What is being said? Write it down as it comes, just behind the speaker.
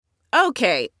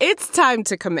Okay, it's time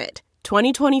to commit.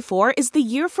 2024 is the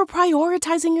year for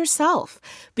prioritizing yourself.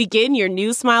 Begin your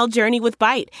new smile journey with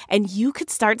Byte, and you could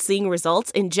start seeing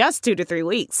results in just 2 to 3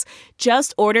 weeks.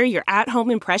 Just order your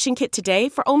at-home impression kit today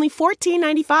for only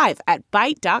 $14.95 at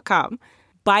Byte.com.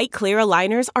 Byte Clear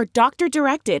aligners are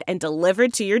doctor-directed and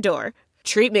delivered to your door.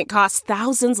 Treatment costs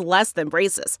thousands less than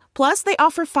braces. Plus, they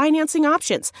offer financing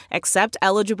options, accept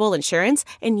eligible insurance,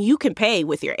 and you can pay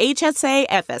with your HSA,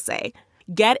 FSA.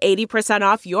 Get 80%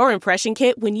 off your impression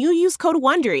kit when you use code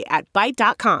WONDERY at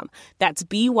Byte.com. That's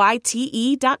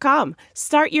BYTE.com.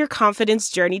 Start your confidence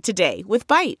journey today with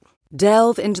Byte.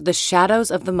 Delve into the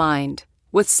shadows of the mind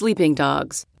with Sleeping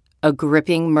Dogs, a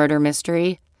gripping murder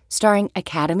mystery starring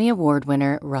Academy Award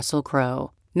winner Russell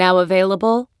Crowe. Now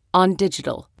available on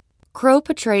digital. Crowe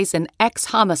portrays an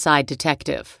ex-homicide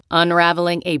detective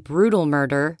unraveling a brutal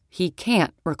murder he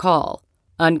can't recall.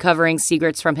 Uncovering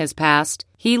secrets from his past,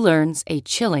 he learns a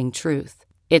chilling truth.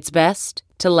 It's best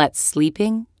to let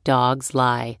sleeping dogs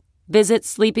lie. Visit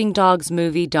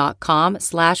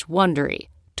sleepingdogsmovie.com/Wondery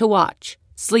to watch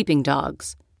Sleeping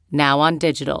Dogs, now on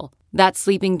digital. That's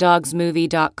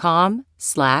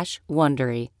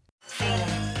sleepingdogsmovie.com/Wondery.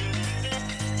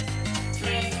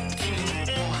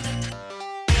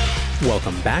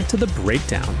 Welcome back to The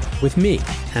Breakdown with me,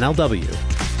 NLW.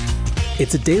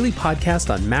 It's a daily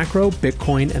podcast on macro,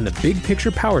 Bitcoin, and the big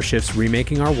picture power shifts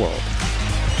remaking our world.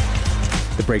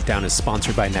 The Breakdown is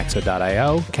sponsored by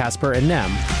Nexo.io, Casper, and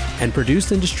Nem, and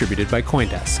produced and distributed by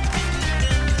CoinDesk.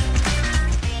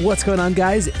 What's going on,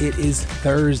 guys? It is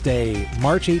Thursday,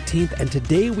 March 18th, and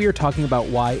today we are talking about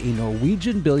why a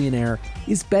Norwegian billionaire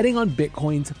is betting on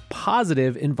Bitcoin's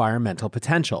positive environmental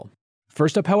potential.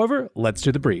 First up, however, let's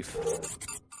do the brief.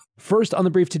 First on the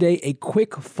brief today, a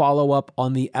quick follow-up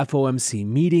on the FOMC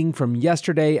meeting from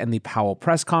yesterday and the Powell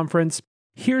press conference.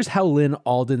 Here's how Lynn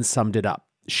Alden summed it up.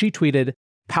 She tweeted,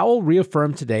 Powell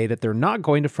reaffirmed today that they're not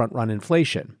going to front-run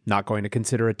inflation, not going to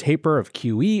consider a taper of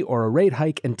QE or a rate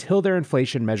hike until their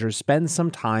inflation measures spend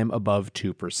some time above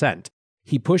 2%.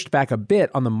 He pushed back a bit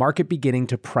on the market beginning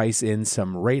to price in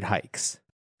some rate hikes.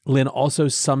 Lynn also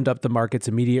summed up the market's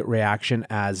immediate reaction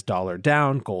as dollar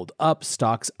down, gold up,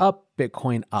 stocks up,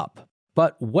 Bitcoin up.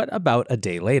 But what about a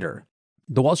day later?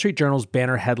 The Wall Street Journal's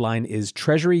banner headline is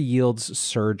Treasury Yields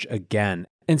Surge Again.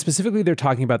 And specifically, they're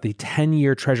talking about the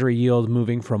 10-year Treasury yield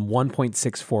moving from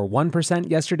 1.641%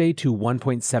 yesterday to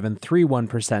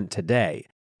 1.731% today.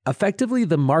 Effectively,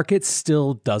 the market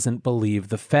still doesn't believe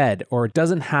the Fed, or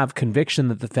doesn't have conviction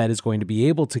that the Fed is going to be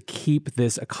able to keep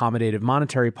this accommodative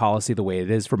monetary policy the way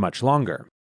it is for much longer.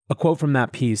 A quote from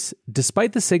that piece,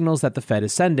 despite the signals that the Fed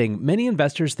is sending, many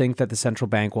investors think that the central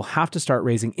bank will have to start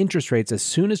raising interest rates as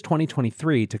soon as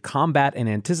 2023 to combat an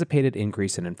anticipated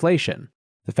increase in inflation.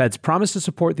 The Fed's promise to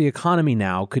support the economy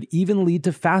now could even lead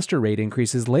to faster rate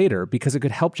increases later because it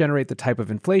could help generate the type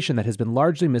of inflation that has been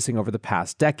largely missing over the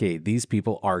past decade, these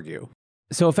people argue.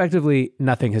 So effectively,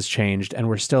 nothing has changed and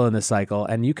we're still in this cycle,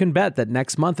 and you can bet that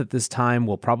next month at this time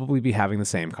we'll probably be having the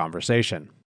same conversation.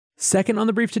 Second on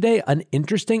the brief today, an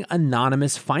interesting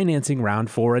anonymous financing round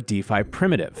for a DeFi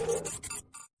primitive.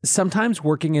 Sometimes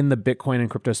working in the Bitcoin and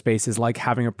crypto space is like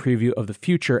having a preview of the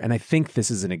future, and I think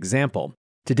this is an example.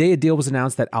 Today, a deal was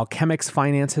announced that Alchemix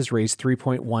Finance has raised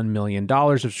 $3.1 million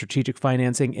of strategic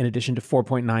financing in addition to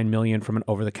 $4.9 million from an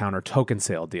over-the-counter token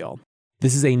sale deal.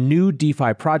 This is a new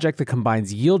DeFi project that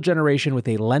combines yield generation with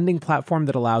a lending platform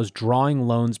that allows drawing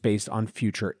loans based on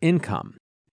future income.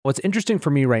 What's interesting for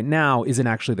me right now isn't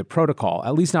actually the protocol,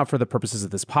 at least not for the purposes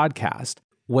of this podcast.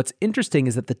 What's interesting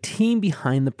is that the team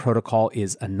behind the protocol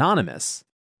is anonymous.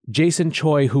 Jason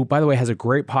Choi, who, by the way, has a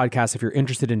great podcast if you're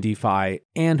interested in DeFi,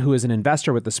 and who is an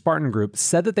investor with the Spartan Group,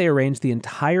 said that they arranged the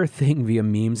entire thing via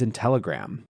memes and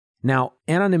Telegram. Now,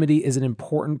 anonymity is an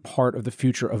important part of the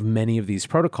future of many of these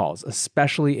protocols,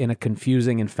 especially in a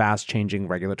confusing and fast-changing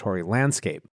regulatory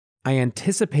landscape. I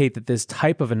anticipate that this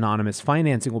type of anonymous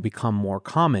financing will become more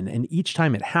common, and each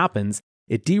time it happens,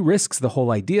 it de-risks the whole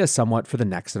idea somewhat for the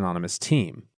next anonymous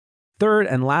team. Third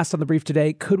and last on the brief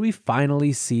today, could we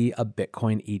finally see a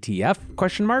Bitcoin ETF?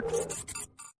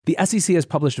 The SEC has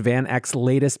published Van Eck's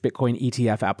latest Bitcoin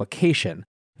ETF application.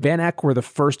 Van Eck were the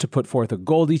first to put forth a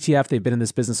gold ETF. They've been in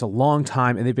this business a long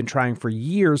time, and they've been trying for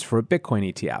years for a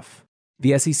Bitcoin ETF.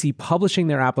 The SEC publishing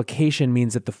their application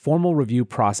means that the formal review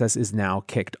process is now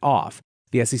kicked off.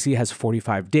 The SEC has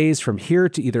 45 days from here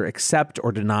to either accept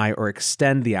or deny or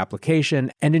extend the application,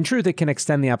 and in truth, it can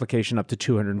extend the application up to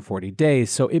 240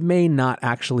 days, so it may not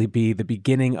actually be the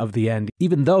beginning of the end,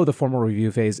 even though the formal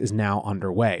review phase is now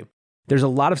underway. There's a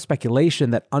lot of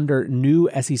speculation that under new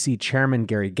SEC Chairman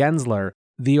Gary Gensler,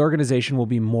 the organization will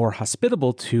be more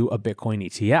hospitable to a Bitcoin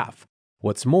ETF.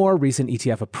 What's more, recent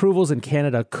ETF approvals in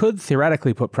Canada could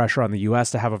theoretically put pressure on the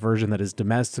US to have a version that is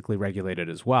domestically regulated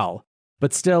as well.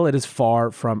 But still, it is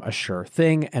far from a sure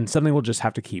thing, and something we'll just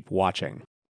have to keep watching.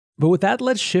 But with that,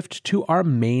 let's shift to our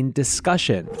main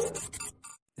discussion.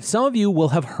 Some of you will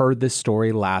have heard this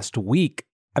story last week.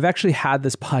 I've actually had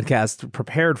this podcast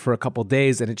prepared for a couple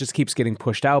days, and it just keeps getting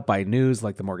pushed out by news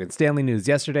like the Morgan Stanley news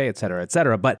yesterday, et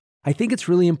cetera, but I think it's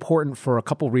really important for a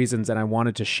couple reasons, and I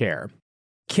wanted to share.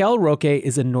 Kjell Roque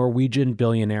is a Norwegian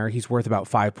billionaire. He's worth about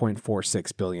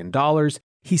 $5.46 billion.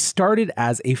 He started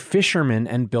as a fisherman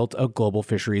and built a global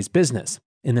fisheries business.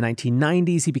 In the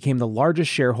 1990s, he became the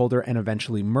largest shareholder and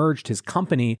eventually merged his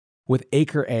company with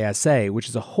Aker ASA, which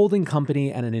is a holding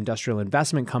company and an industrial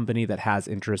investment company that has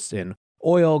interests in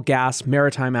oil, gas,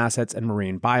 maritime assets, and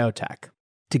marine biotech.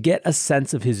 To get a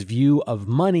sense of his view of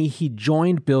money, he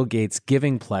joined Bill Gates'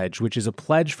 Giving Pledge, which is a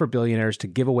pledge for billionaires to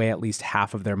give away at least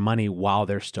half of their money while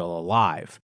they're still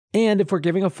alive. And if we're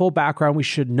giving a full background, we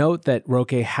should note that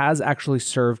Roque has actually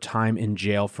served time in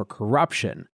jail for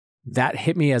corruption. That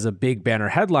hit me as a big banner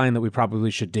headline that we probably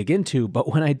should dig into,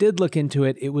 but when I did look into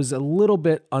it, it was a little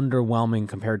bit underwhelming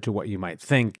compared to what you might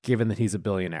think, given that he's a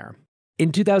billionaire.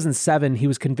 In 2007, he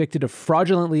was convicted of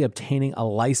fraudulently obtaining a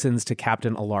license to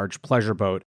captain a large pleasure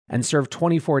boat and served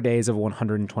 24 days of a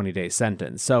 120-day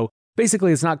sentence. So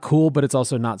basically, it's not cool, but it's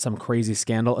also not some crazy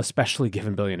scandal, especially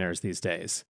given billionaires these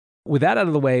days. With that out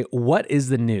of the way, what is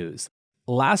the news?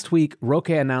 Last week, Roque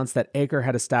announced that Aker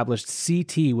had established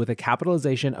CT with a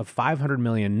capitalization of 500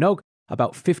 million NOK,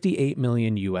 about 58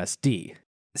 million USD.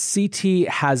 CT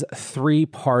has three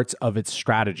parts of its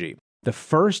strategy. The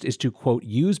first is to, quote,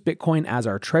 use Bitcoin as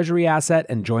our treasury asset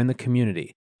and join the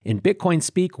community. In Bitcoin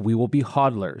speak, we will be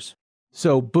hodlers.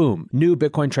 So boom, new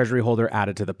Bitcoin treasury holder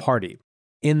added to the party.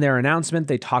 In their announcement,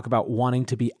 they talk about wanting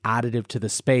to be additive to the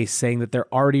space, saying that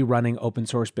they're already running open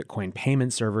source Bitcoin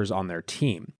payment servers on their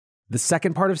team. The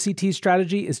second part of CT's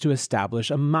strategy is to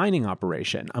establish a mining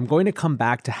operation. I'm going to come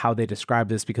back to how they describe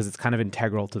this because it's kind of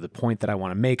integral to the point that I want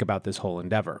to make about this whole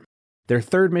endeavor. Their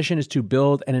third mission is to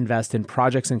build and invest in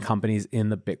projects and companies in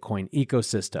the Bitcoin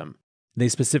ecosystem. They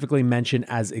specifically mention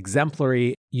as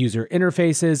exemplary user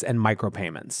interfaces and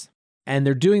micropayments. And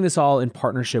they're doing this all in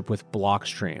partnership with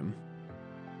Blockstream.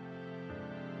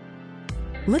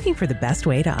 Looking for the best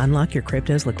way to unlock your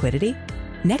crypto's liquidity?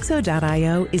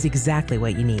 Nexo.io is exactly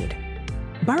what you need.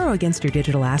 Borrow against your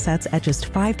digital assets at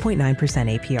just 5.9%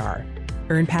 APR.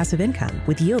 Earn passive income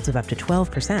with yields of up to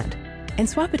 12%. And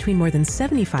swap between more than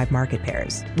 75 market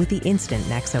pairs with the instant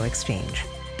Nexo exchange.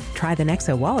 Try the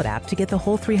Nexo wallet app to get the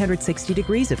whole 360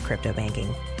 degrees of crypto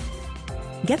banking.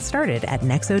 Get started at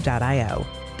Nexo.io.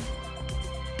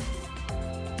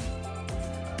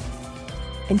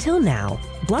 Until now,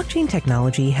 blockchain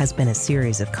technology has been a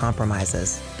series of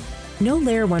compromises. No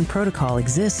Layer 1 protocol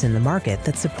exists in the market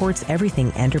that supports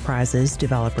everything enterprises,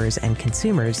 developers, and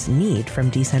consumers need from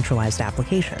decentralized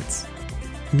applications.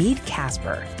 Meet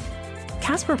Casper.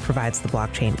 Casper provides the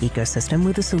blockchain ecosystem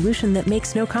with a solution that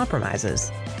makes no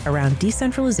compromises around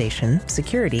decentralization,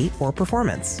 security, or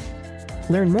performance.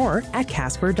 Learn more at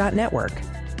casper.network.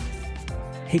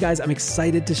 Hey guys, I'm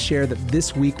excited to share that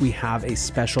this week we have a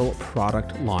special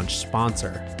product launch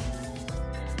sponsor.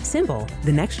 Symbol,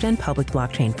 the next-gen public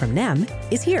blockchain from NEM,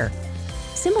 is here.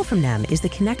 Symbol from NEM is the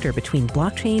connector between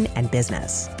blockchain and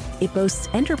business. It boasts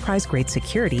enterprise-grade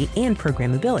security and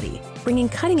programmability, bringing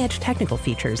cutting-edge technical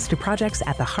features to projects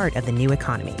at the heart of the new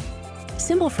economy.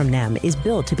 Symbol from NEM is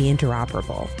built to be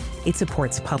interoperable. It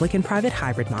supports public and private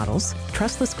hybrid models,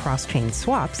 trustless cross-chain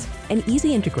swaps, and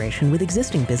easy integration with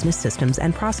existing business systems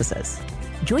and processes.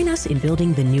 Join us in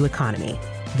building the new economy.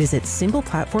 Visit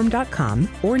symbolplatform.com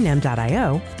or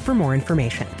nem.io for more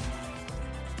information.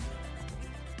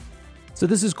 So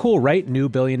this is cool, right? New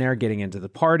billionaire getting into the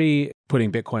party,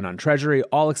 putting Bitcoin on treasury,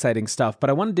 all exciting stuff.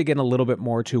 But I want to dig in a little bit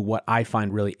more to what I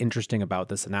find really interesting about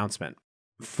this announcement.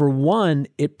 For one,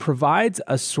 it provides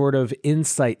a sort of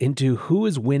insight into who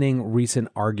is winning recent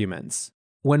arguments.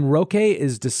 When Roque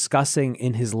is discussing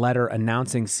in his letter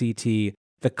announcing CT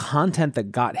the content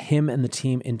that got him and the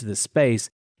team into the space,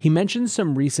 he mentions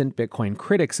some recent Bitcoin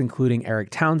critics, including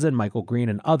Eric Townsend, Michael Green,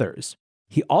 and others.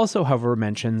 He also, however,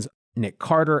 mentions Nick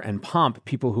Carter and Pomp,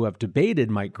 people who have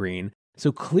debated Mike Green,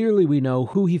 so clearly we know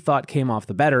who he thought came off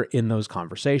the better in those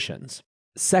conversations.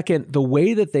 Second, the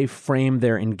way that they frame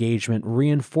their engagement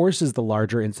reinforces the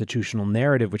larger institutional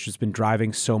narrative which has been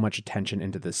driving so much attention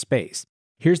into this space.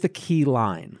 Here's the key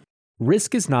line.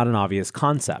 Risk is not an obvious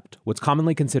concept. What's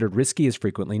commonly considered risky is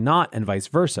frequently not, and vice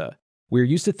versa. We're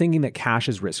used to thinking that cash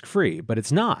is risk-free, but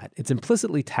it's not. It's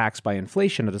implicitly taxed by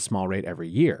inflation at a small rate every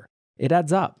year. It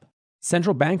adds up.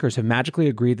 Central bankers have magically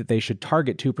agreed that they should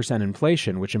target 2%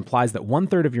 inflation, which implies that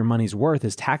 1/3 of your money's worth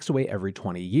is taxed away every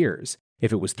 20 years.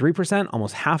 If it was 3%,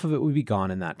 almost half of it would be gone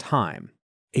in that time.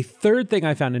 A third thing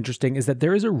I found interesting is that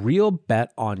there is a real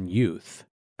bet on youth.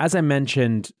 As I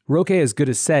mentioned, Roque as good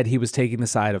as said he was taking the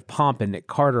side of Pomp and Nick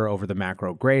Carter over the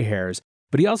macro gray hairs,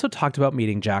 but he also talked about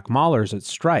meeting Jack Mallers at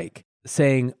Strike,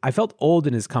 saying, "I felt old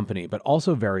in his company, but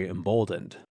also very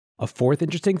emboldened." A fourth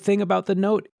interesting thing about the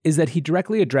note is that he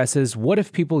directly addresses what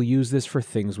if people use this for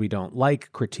things we don't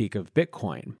like critique of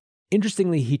Bitcoin.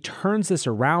 Interestingly, he turns this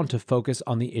around to focus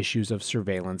on the issues of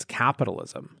surveillance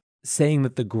capitalism, saying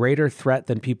that the greater threat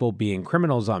than people being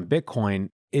criminals on Bitcoin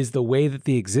is the way that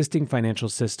the existing financial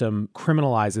system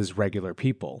criminalizes regular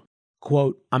people.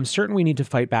 Quote, "I'm certain we need to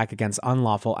fight back against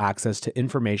unlawful access to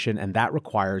information, and that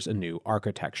requires a new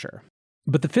architecture."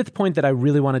 But the fifth point that I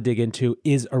really want to dig into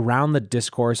is around the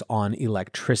discourse on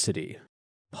electricity.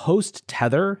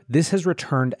 Post-Tether, this has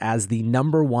returned as the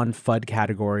 #1 FUD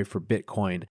category for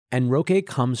Bitcoin, and Roque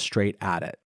comes straight at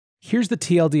it. Here's the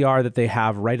TLDR that they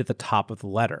have right at the top of the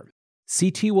letter.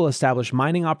 CT will establish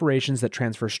mining operations that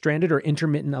transfer stranded or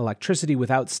intermittent electricity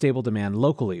without stable demand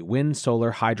locally, wind,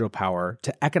 solar, hydropower,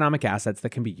 to economic assets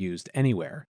that can be used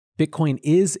anywhere. Bitcoin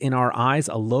is, in our eyes,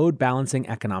 a load-balancing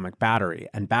economic battery,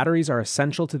 and batteries are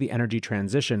essential to the energy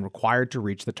transition required to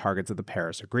reach the targets of the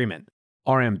Paris Agreement.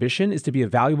 Our ambition is to be a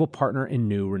valuable partner in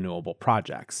new renewable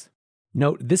projects.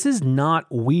 Note, this is not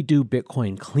we do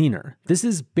Bitcoin cleaner. This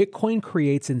is Bitcoin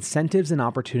creates incentives and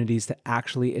opportunities to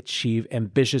actually achieve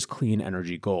ambitious clean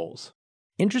energy goals.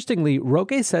 Interestingly,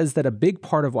 Roque says that a big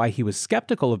part of why he was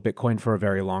skeptical of Bitcoin for a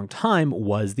very long time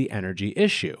was the energy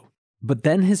issue. But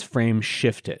then his frame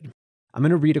shifted. I'm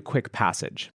going to read a quick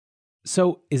passage.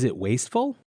 So, is it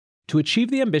wasteful? To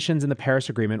achieve the ambitions in the Paris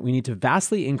Agreement, we need to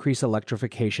vastly increase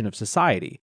electrification of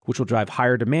society, which will drive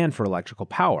higher demand for electrical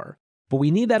power. But we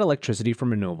need that electricity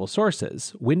from renewable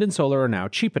sources. Wind and solar are now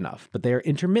cheap enough, but they are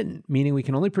intermittent, meaning we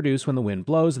can only produce when the wind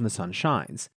blows and the sun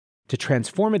shines. To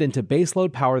transform it into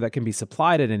baseload power that can be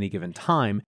supplied at any given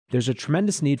time, there's a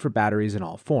tremendous need for batteries in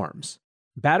all forms.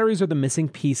 Batteries are the missing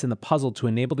piece in the puzzle to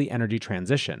enable the energy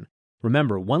transition.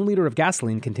 Remember, 1 liter of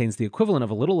gasoline contains the equivalent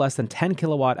of a little less than 10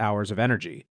 kilowatt hours of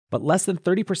energy, but less than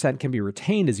 30% can be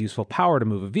retained as useful power to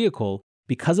move a vehicle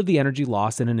because of the energy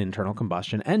lost in an internal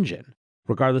combustion engine.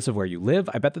 Regardless of where you live,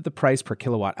 I bet that the price per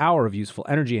kilowatt hour of useful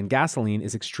energy in gasoline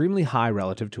is extremely high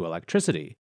relative to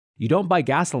electricity. You don't buy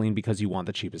gasoline because you want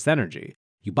the cheapest energy.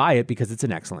 You buy it because it's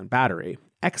an excellent battery.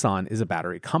 Exxon is a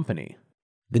battery company.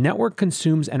 The network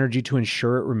consumes energy to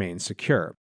ensure it remains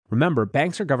secure. Remember,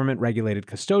 banks are government-regulated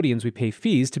custodians. We pay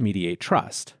fees to mediate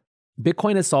trust.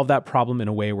 Bitcoin has solved that problem in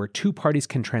a way where two parties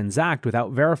can transact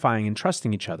without verifying and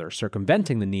trusting each other,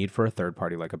 circumventing the need for a third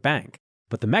party like a bank.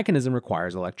 But the mechanism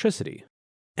requires electricity.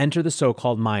 Enter the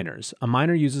so-called miners. A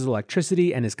miner uses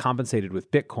electricity and is compensated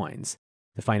with bitcoins.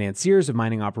 The financiers of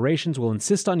mining operations will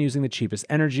insist on using the cheapest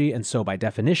energy, and so by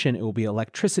definition, it will be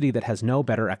electricity that has no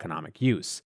better economic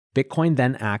use. Bitcoin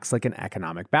then acts like an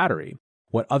economic battery.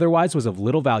 What otherwise was of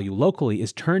little value locally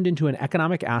is turned into an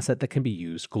economic asset that can be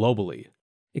used globally.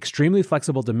 Extremely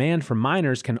flexible demand from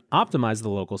miners can optimize the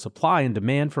local supply and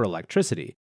demand for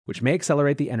electricity, which may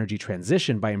accelerate the energy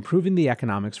transition by improving the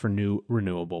economics for new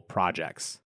renewable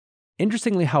projects.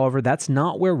 Interestingly, however, that's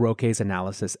not where Roque's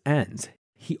analysis ends.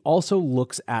 He also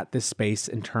looks at this space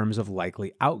in terms of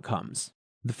likely outcomes.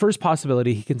 The first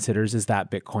possibility he considers is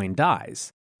that Bitcoin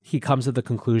dies. He comes to the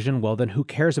conclusion, well, then who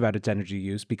cares about its energy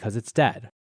use because it's dead?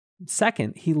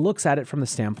 Second, he looks at it from the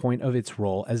standpoint of its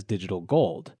role as digital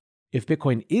gold. If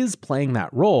Bitcoin is playing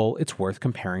that role, it's worth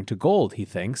comparing to gold, he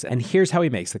thinks, and here's how he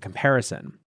makes the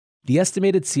comparison. The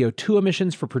estimated CO2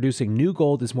 emissions for producing new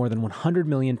gold is more than 100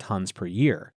 million tons per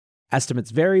year.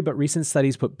 Estimates vary, but recent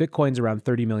studies put Bitcoins around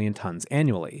 30 million tons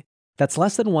annually. That's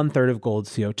less than 1/3 of gold's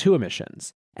CO2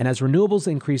 emissions. And as renewables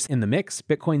increase in the mix,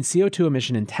 Bitcoin's CO2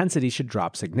 emission intensity should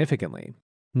drop significantly.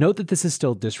 Note that this is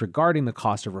still disregarding the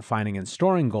cost of refining and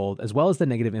storing gold, as well as the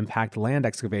negative impact land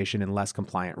excavation in less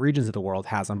compliant regions of the world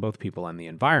has on both people and the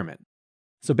environment.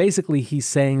 So basically, he's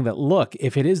saying that, look,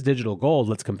 if it is digital gold,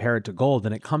 let's compare it to gold,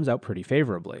 and it comes out pretty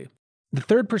favorably. The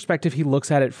third perspective he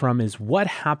looks at it from is what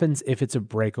happens if it's a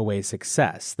breakaway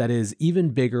success, that is, even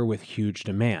bigger with huge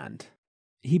demand.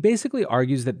 He basically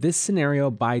argues that this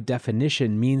scenario, by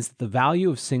definition, means that the value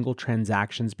of single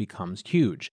transactions becomes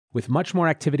huge, with much more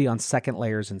activity on second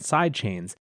layers and side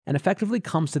chains, and effectively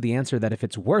comes to the answer that if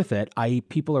it's worth it, i.e.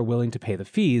 people are willing to pay the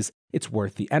fees, it's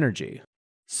worth the energy.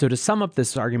 So to sum up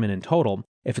this argument in total,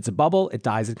 if it's a bubble, it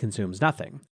dies and consumes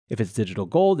nothing. If it's digital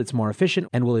gold, it's more efficient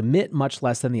and will emit much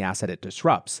less than the asset it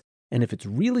disrupts. And if it's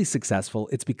really successful,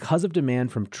 it's because of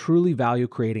demand from truly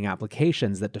value-creating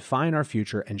applications that define our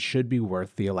future and should be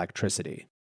worth the electricity.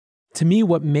 To me,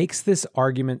 what makes this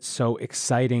argument so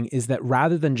exciting is that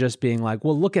rather than just being like,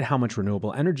 well, look at how much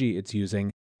renewable energy it's using,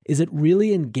 is it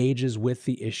really engages with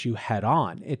the issue head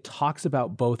on. It talks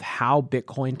about both how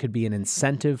Bitcoin could be an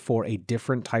incentive for a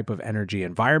different type of energy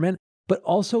environment, but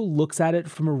also looks at it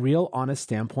from a real honest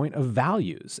standpoint of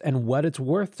values and what it's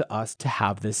worth to us to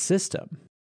have this system.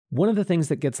 One of the things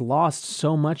that gets lost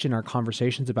so much in our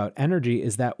conversations about energy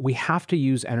is that we have to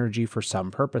use energy for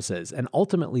some purposes, and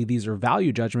ultimately these are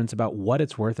value judgments about what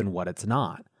it's worth and what it's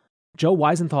not. Joe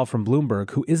Weisenthal from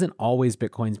Bloomberg, who isn't always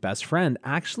Bitcoin's best friend,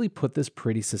 actually put this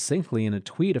pretty succinctly in a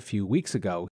tweet a few weeks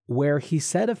ago, where he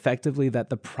said effectively that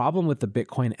the problem with the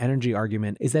Bitcoin energy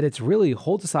argument is that it's really,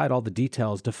 hold aside all the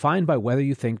details, defined by whether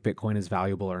you think Bitcoin is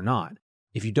valuable or not.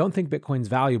 If you don't think Bitcoin's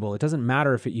valuable, it doesn't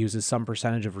matter if it uses some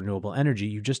percentage of renewable energy,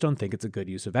 you just don't think it's a good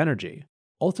use of energy.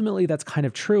 Ultimately, that's kind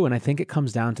of true, and I think it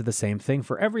comes down to the same thing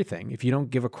for everything. If you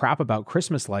don't give a crap about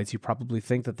Christmas lights, you probably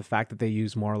think that the fact that they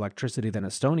use more electricity than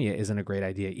Estonia isn't a great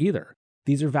idea either.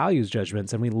 These are values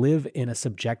judgments, and we live in a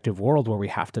subjective world where we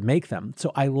have to make them.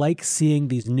 So I like seeing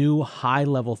these new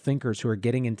high-level thinkers who are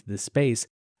getting into this space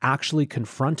actually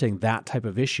confronting that type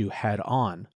of issue head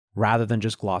on, rather than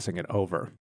just glossing it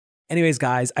over. Anyways,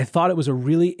 guys, I thought it was a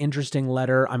really interesting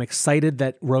letter. I'm excited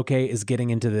that Roque is getting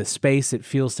into this space. It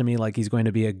feels to me like he's going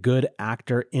to be a good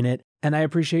actor in it, and I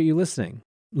appreciate you listening.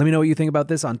 Let me know what you think about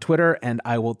this on Twitter, and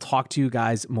I will talk to you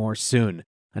guys more soon.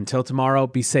 Until tomorrow,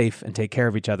 be safe and take care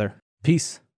of each other.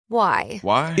 Peace. Why?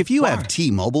 If you have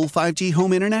T-Mobile 5G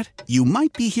home internet, you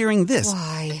might be hearing this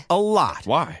a lot.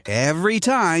 Why? Every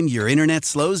time your internet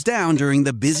slows down during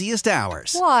the busiest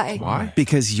hours. Why?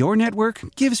 Because your network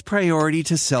gives priority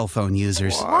to cell phone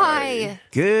users. Why?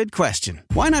 Good question.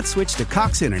 Why not switch to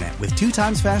Cox Internet with 2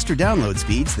 times faster download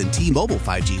speeds than T-Mobile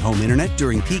 5G home internet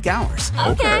during peak hours?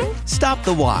 Okay. Stop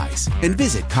the whys and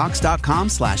visit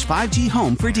cox.com/5G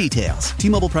home for details.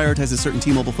 T-Mobile prioritizes certain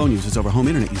T-Mobile phone users over home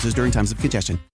internet users during times of congestion.